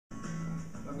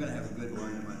going to have a good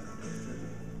one.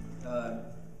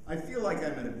 I feel like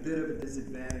I'm at a bit of a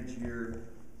disadvantage here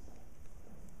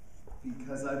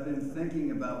because I've been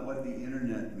thinking about what the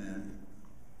internet meant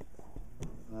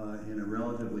in a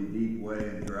relatively deep way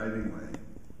and driving way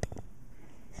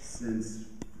since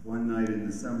one night in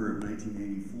the summer of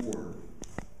 1984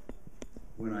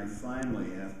 when I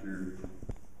finally, after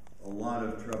a lot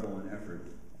of trouble and effort,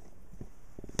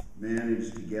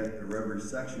 managed to get the rubber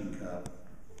suction cup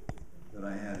that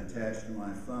I had attached to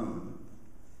my phone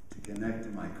to connect to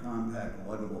my compact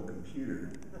luggable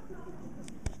computer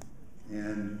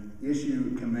and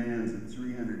issue commands at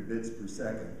 300 bits per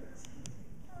second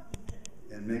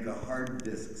and make a hard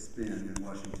disk spin in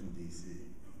Washington, D.C.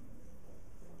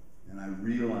 And I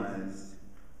realized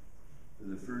for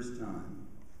the first time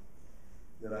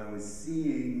that I was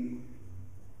seeing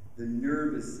the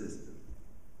nervous system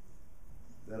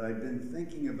that I'd been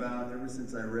thinking about ever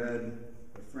since I read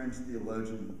a French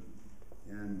theologian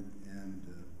and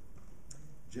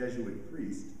Jesuit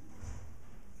priest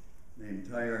named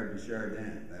Teilhard de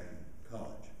Chardin back in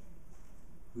college,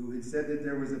 who had said that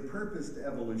there was a purpose to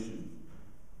evolution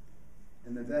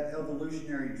and that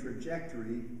evolutionary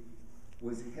trajectory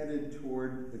was headed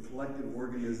toward the collective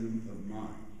organism of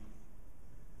mind.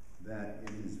 That,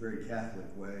 in his very Catholic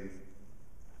way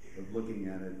of looking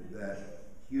at it, that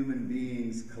human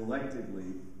beings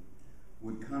collectively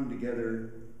would come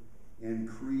together and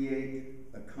create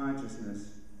a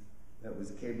consciousness that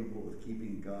was capable of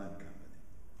keeping God company.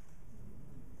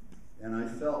 And I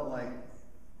felt like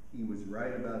he was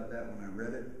right about that when I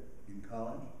read it in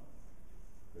college.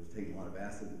 I was taking a lot of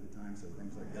acid at the time, so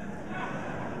things like that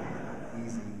were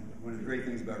easy. One of the great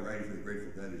things about writing for the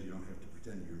Grateful Dead is you don't have to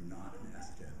pretend you're not an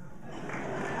acid head.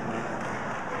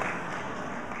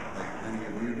 Like many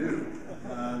of you do.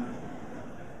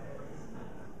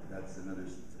 That's another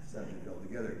subject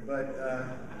altogether. But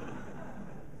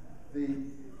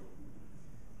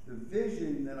the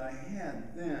vision that I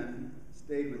had then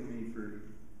stayed with me for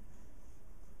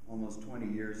almost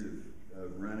 20 years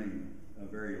of running a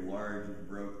very large and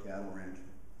broke cattle ranch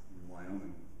in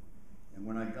Wyoming. And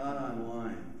when I got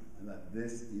online, I thought,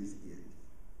 this is it.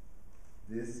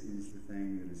 This is the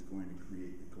thing that is going to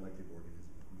create the collective organism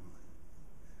of mind.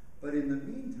 But in the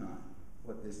meantime,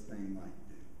 what this thing might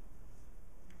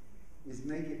do is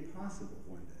make it possible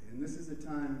one day. And this is a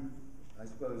time, I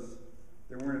suppose,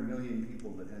 there weren't a million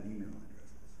people that had email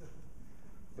addresses.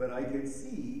 But I could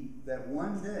see that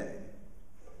one day,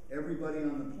 everybody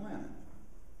on the planet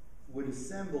would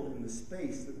assemble in the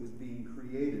space that was being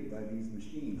created by these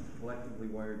machines, collectively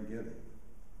wired together.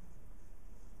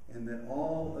 And that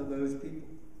all of those people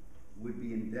would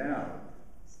be endowed,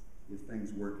 if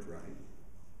things worked right,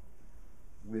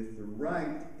 with the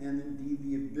right and indeed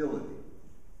the ability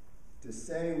to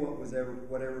say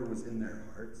whatever was in their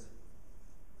hearts,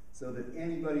 so that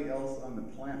anybody else on the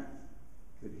planet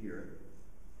could hear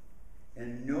it,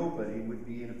 and nobody would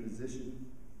be in a position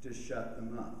to shut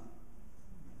them up.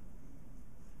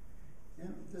 And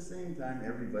at the same time,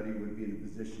 everybody would be in a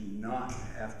position not to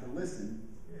have to listen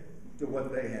to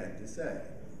what they had to say,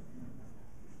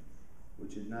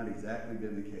 which had not exactly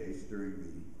been the case during the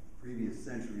previous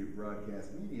century of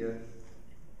broadcast media,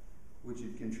 which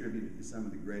had contributed to some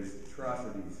of the greatest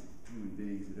atrocities human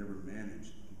beings had ever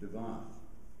managed to devise.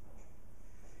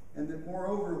 And that,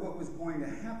 moreover, what was going to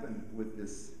happen with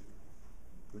this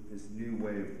new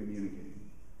way of communicating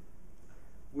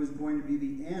was going to be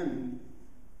the end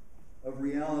of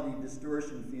reality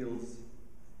distortion fields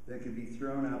that could be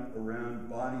thrown up around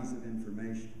bodies of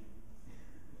information,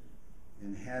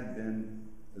 and had been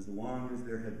as long as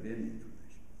there had been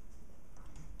information.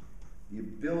 The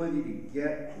ability to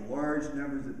get large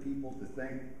numbers of people to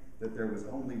think that there was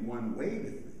only one way to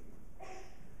think,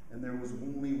 and there was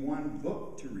only one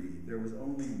book to read, there was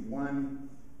only one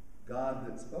God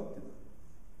that spoke to them.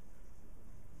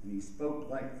 And he spoke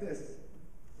like this,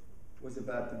 was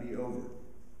about to be over.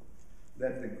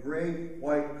 That the great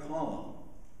white column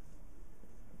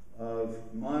of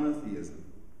monotheism,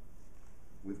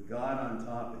 with God on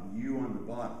top and you on the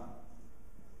bottom,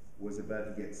 was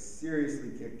about to get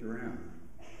seriously kicked around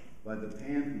by the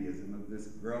pantheism of this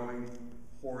growing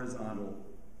horizontal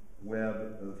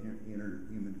web of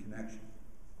interhuman connection.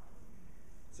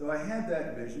 So I had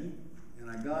that vision, and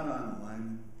I got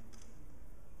online,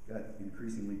 got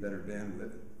increasingly better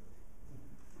bandwidth,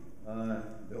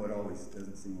 though it always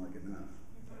doesn't seem like enough.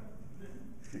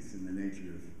 It's in the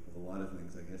nature of a lot of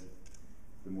things, I guess.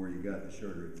 The more you got, the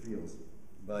shorter it feels.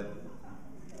 But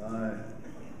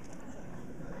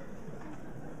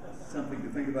something to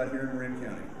think about here in Marin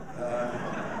County.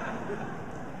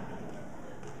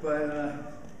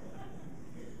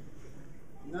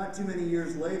 Not too many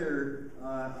years later,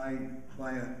 I,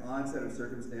 by an odd set of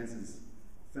circumstances,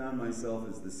 found myself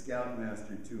as the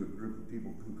scoutmaster to a group of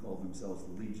people who called themselves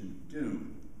the Legion of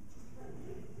Doom,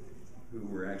 who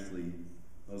were actually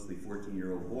mostly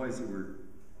 14-year-old boys who were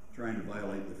trying to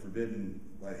violate the forbidden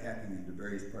by hacking into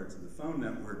various parts of the phone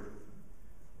network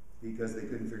because they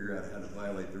couldn't figure out how to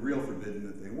violate the real forbidden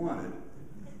that they wanted.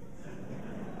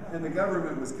 And the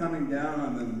government was coming down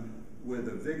on them with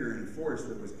a vigor and force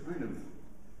that was kind of,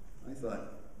 I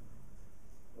thought,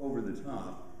 over the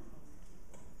top.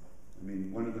 I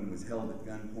mean, one of them was held at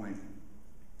gunpoint.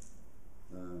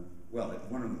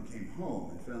 One of them came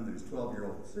home and found that his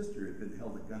 12-year-old sister had been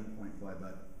held at gunpoint by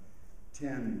about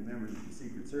 10 members of the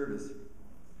Secret Service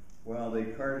while they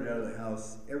carted out of the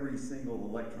house every single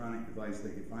electronic device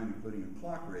they could find, including a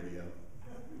clock radio,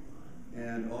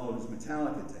 and all of his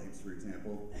Metallica tapes, for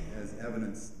example, as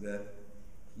evidence that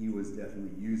he was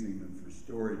definitely using them for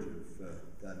storage of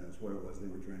God knows what it was they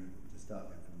were trying to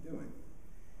stop him from doing.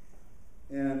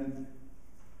 And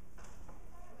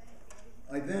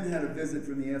I then had a visit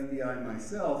from the FBI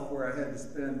myself where I had to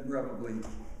spend probably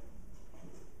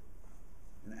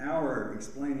an hour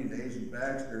explaining to Agent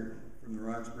Baxter from the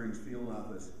Rock Springs field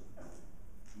office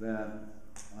that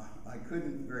I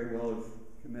couldn't very well have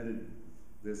committed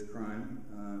this crime.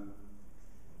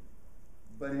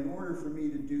 But in order for me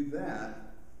to do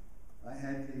that, I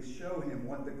had to show him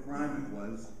what crime it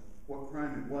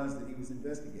was that he was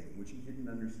investigating, which he didn't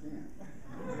understand.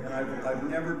 And I've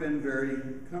never been very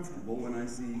comfortable when I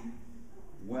see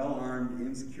well-armed,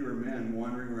 insecure men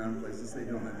wandering around places they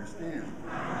don't understand.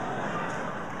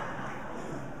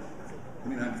 I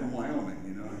mean, I'm from Wyoming,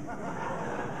 you know. It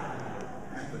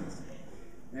happens.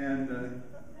 And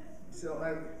so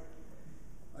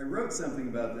I wrote something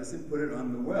about this and put it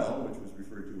on The Well, which was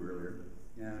referred to earlier.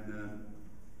 And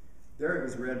there it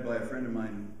was read by a friend of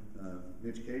mine,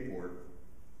 Mitch Capor,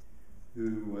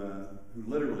 who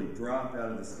literally dropped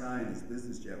out of the sky in his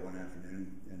business jet one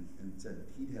afternoon and said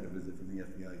he'd had a visit from the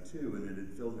FBI too, and it had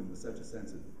filled him with such a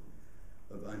sense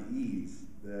of unease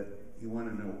that he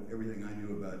wanted to know everything I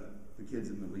knew about the kids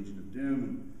in the Legion of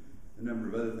Doom and a number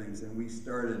of other things. And we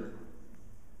started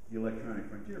the Electronic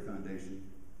Frontier Foundation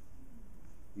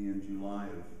in July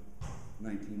of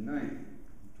 1990,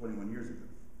 21 years ago.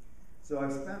 So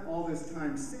I've spent all this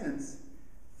time since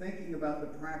thinking about the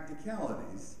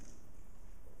practicalities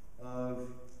of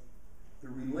the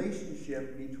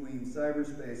relationship between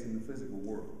cyberspace and the physical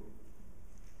world,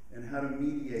 and how to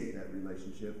mediate that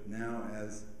relationship now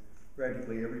as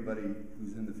practically everybody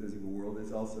who's in the physical world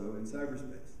is also in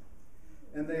cyberspace.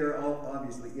 And they are all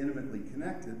obviously intimately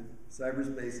connected.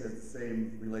 Cyberspace has the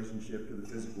same relationship to the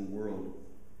physical world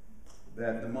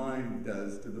that the mind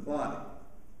does to the body.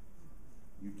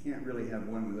 You can't really have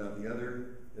one without the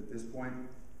other at this point,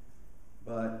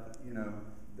 but you know,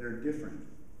 they're different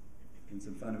in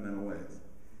some fundamental ways.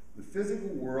 The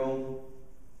physical world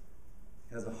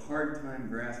has a hard time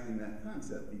grasping that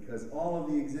concept because all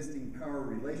of the existing power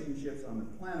relationships on the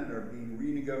planet are being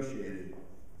renegotiated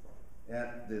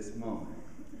at this moment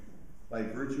by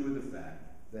virtue of the fact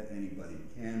that anybody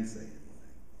can say anything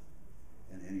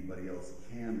and anybody else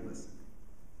can listen.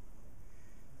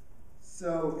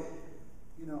 So,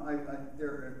 you know,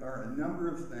 there are a number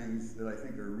of things that I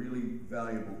think are really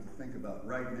valuable to think about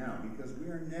right now, because we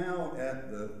are now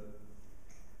at the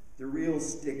real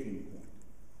sticking point.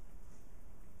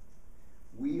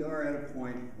 We are at a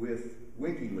point with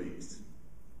WikiLeaks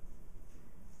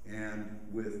and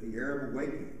with the Arab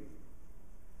Awakening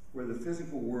where the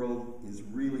physical world is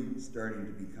really starting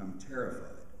to become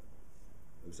terrified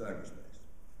of cyberspace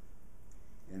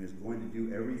and is going to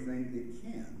do everything it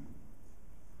can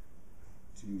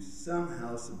to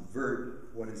somehow subvert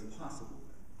what is possible.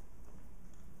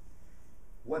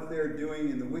 What they're doing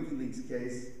in the WikiLeaks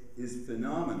case is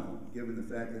phenomenal, given the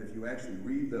fact that if you actually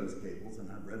read those cables,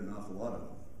 and I've read an awful lot of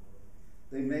them,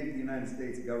 they make the United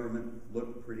States government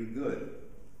look pretty good.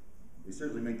 They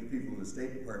certainly make the people in the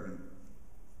State Department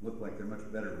look like they're much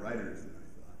better writers than I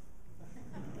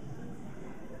thought.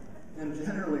 And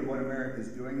generally what America is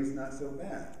doing is not so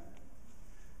bad.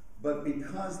 But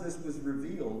because this was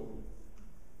revealed,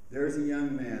 there's a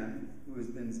young man who has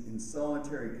been in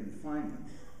solitary confinement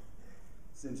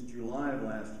since July of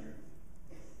last year,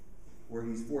 where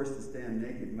he's forced to stand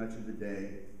naked much of the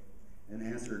day and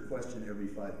answer a question every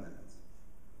 5 minutes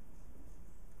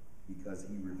because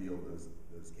he revealed those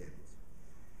cables.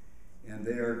 And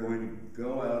they are going to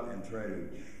go out and try to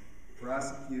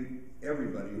prosecute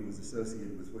everybody who was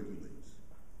associated with WikiLeaks.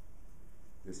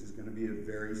 This is going to be a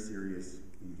very serious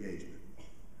engagement.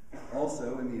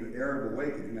 Also, in the Arab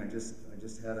Awakening, I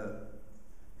just had a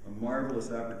a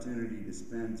marvelous opportunity to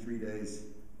spend 3 days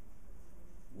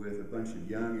with a bunch of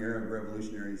young Arab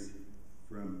revolutionaries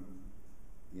from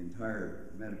the entire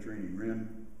Mediterranean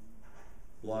Rim,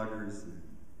 bloggers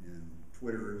and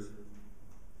Twitterers,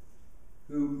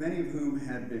 many of whom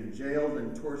had been jailed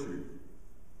and tortured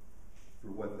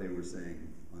for what they were saying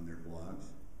on their blogs,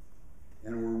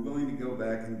 and were willing to go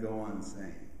back and go on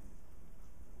saying.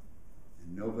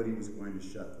 And nobody was going to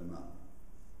shut them up.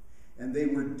 And they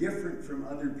were different from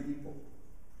other people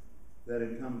that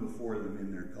had come before them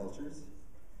in their cultures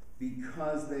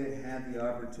because they had had the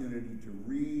opportunity to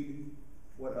read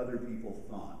what other people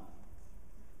thought,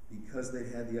 because they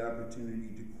had the opportunity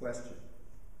to question,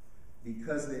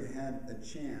 because they had a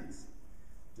chance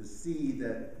to see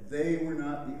that they were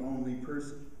not the only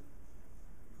person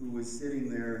who was sitting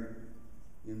there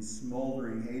in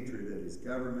smoldering hatred at his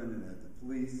government and at the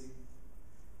police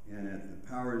and at the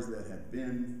powers that had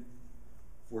been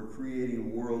for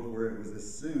creating a world where it was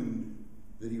assumed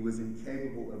that he was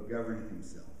incapable of governing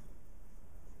himself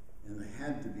and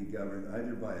had to be governed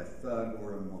either by a thug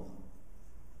or a mullah.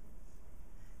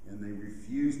 And they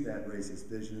refused that racist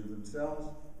vision of themselves,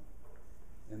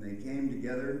 and they came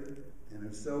together and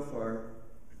have so far,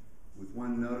 with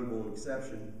one notable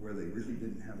exception where they really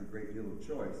didn't have a great deal of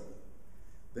choice,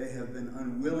 they have been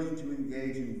unwilling to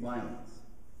engage in violence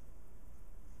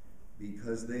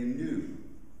because they knew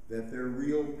that their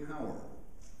real power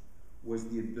was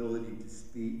the ability to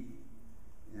speak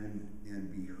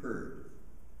and be heard.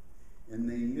 And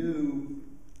they knew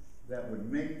that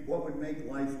what would make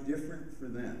life different for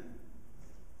them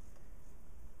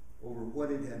over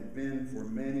what it had been for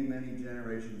many, many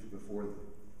generations before them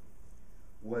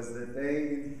was that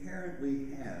they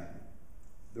inherently had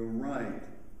the right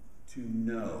to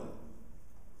know.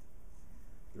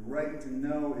 The right to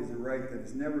know is a right that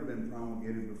has never been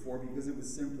promulgated before because it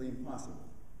was simply impossible.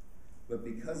 But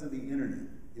because of the internet,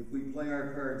 if we play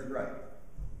our cards right,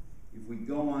 if we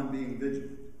go on being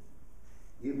vigilant,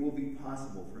 it will be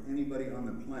possible for anybody on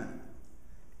the planet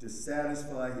to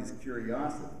satisfy his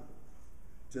curiosity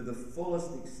to the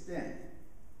fullest extent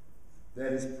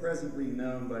that is presently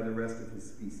known by the rest of his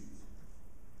species.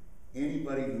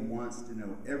 Anybody who wants to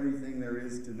know everything there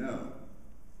is to know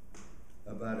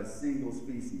about a single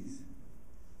species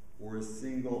or a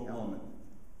single element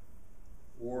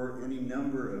or any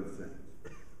number of things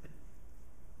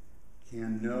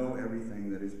can know everything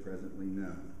that is presently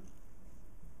known.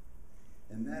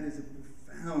 And that is a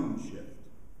profound shift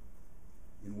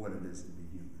in what it is to be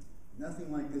human. Nothing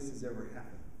like this has ever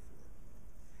happened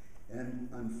before. And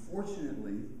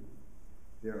unfortunately,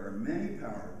 there are many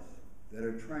powers that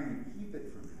are trying to keep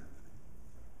it from happening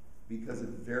because of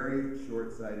very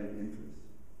short-sighted interests.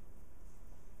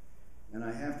 And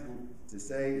I have to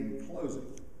say in closing,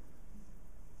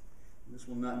 this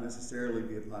will not necessarily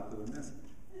be a popular message,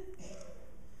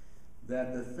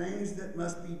 that the things that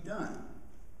must be done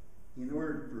in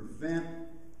order to prevent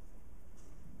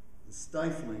the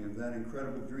stifling of that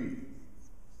incredible dream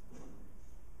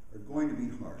are going to be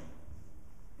hard.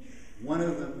 One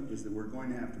of them is that we're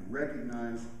going to have to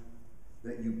recognize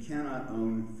that you cannot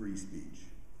own free speech.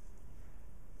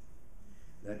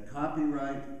 That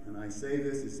copyright, and I say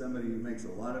this as somebody who makes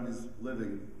a lot of his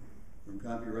living from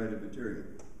copyrighted material,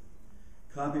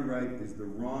 copyright is the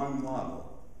wrong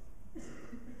model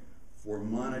for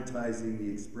monetizing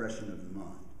the expression of the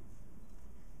mind.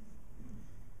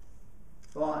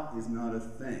 Thought is not a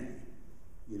thing.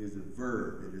 It is a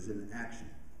verb. It is an action.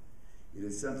 It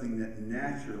is something that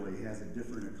naturally has a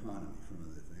different economy from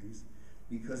other things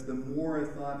because the more a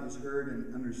thought is heard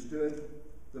and understood,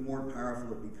 the more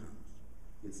powerful it becomes.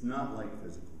 It's not like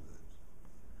physical goods.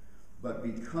 But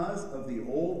because of the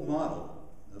old model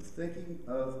of thinking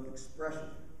of expression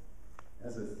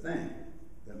as a thing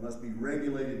that must be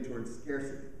regulated towards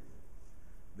scarcity,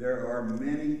 there are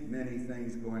many, many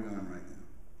things going on right now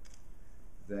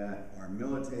that are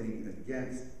militating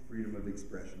against freedom of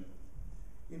expression,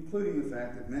 including the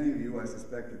fact that many of you, I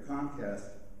suspect, are Comcast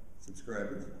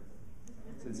subscribers,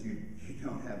 since you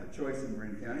don't have a choice in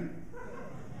Marin County.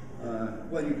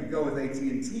 Well, you could go with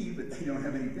AT&T, but they don't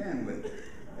have any bandwidth,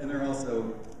 and they're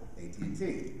also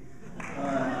AT&T.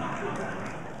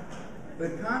 But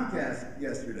Comcast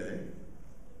yesterday,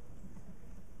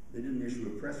 they didn't issue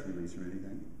a press release or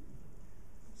anything,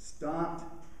 stopped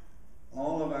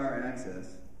all of our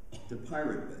access to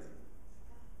Pirate Bay.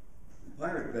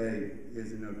 Pirate Bay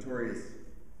is a notorious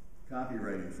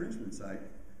copyright infringement site,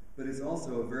 but it's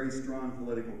also a very strong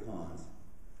political cause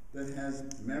that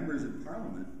has members of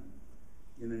parliament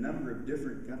in a number of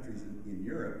different countries in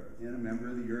Europe and a member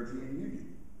of the European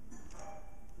Union,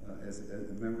 as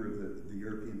a member of the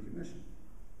European Commission.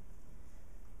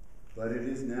 but it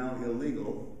is now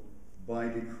illegal by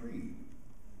decree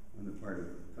on the part of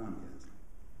Comcast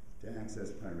to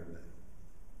access Pirate Bay.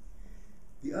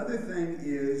 The other thing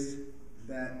is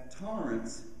that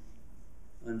tolerance,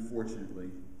 unfortunately,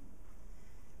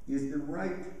 is the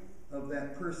right of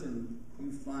that person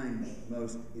you find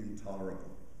most intolerable.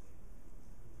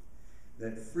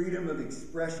 That freedom of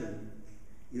expression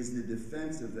is the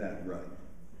defense of that right.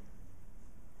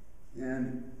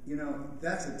 And, you know,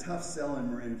 that's a tough sell in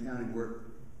Marin County where,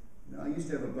 you know, I used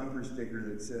to have a bumper sticker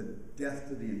that said, "Death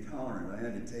to the intolerant." I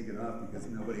had to take it off because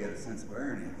nobody had a sense of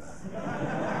irony about it.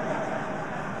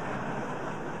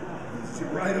 It's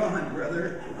right on,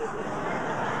 brother.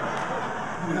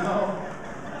 No,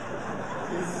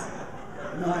 it's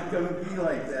not going to be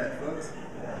like that, folks.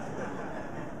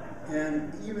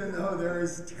 And even though there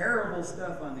is terrible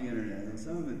stuff on the internet, and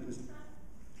some of it just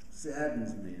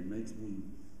saddens me and makes me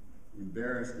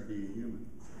embarrassed to be a human,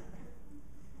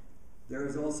 there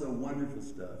is also wonderful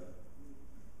stuff.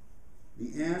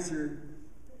 The answer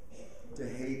to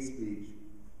hate speech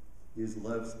is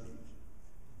love speech.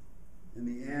 And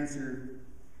the answer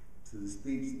to the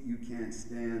speech that you can't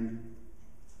stand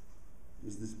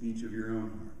is the speech of your own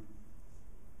heart.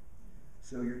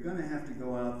 So you're going to have to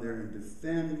go out there and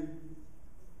defend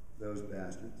those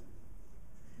bastards.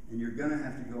 And you're going to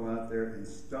have to go out there and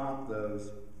stop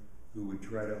those who would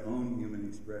try to own human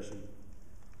expression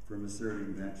from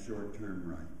asserting that short-term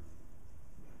right.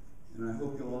 And I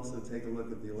hope you'll also take a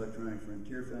look at the Electronic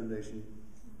Frontier Foundation.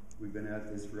 We've been at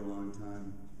this for a long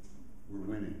time. We're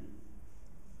winning.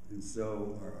 And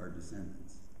so are our descendants.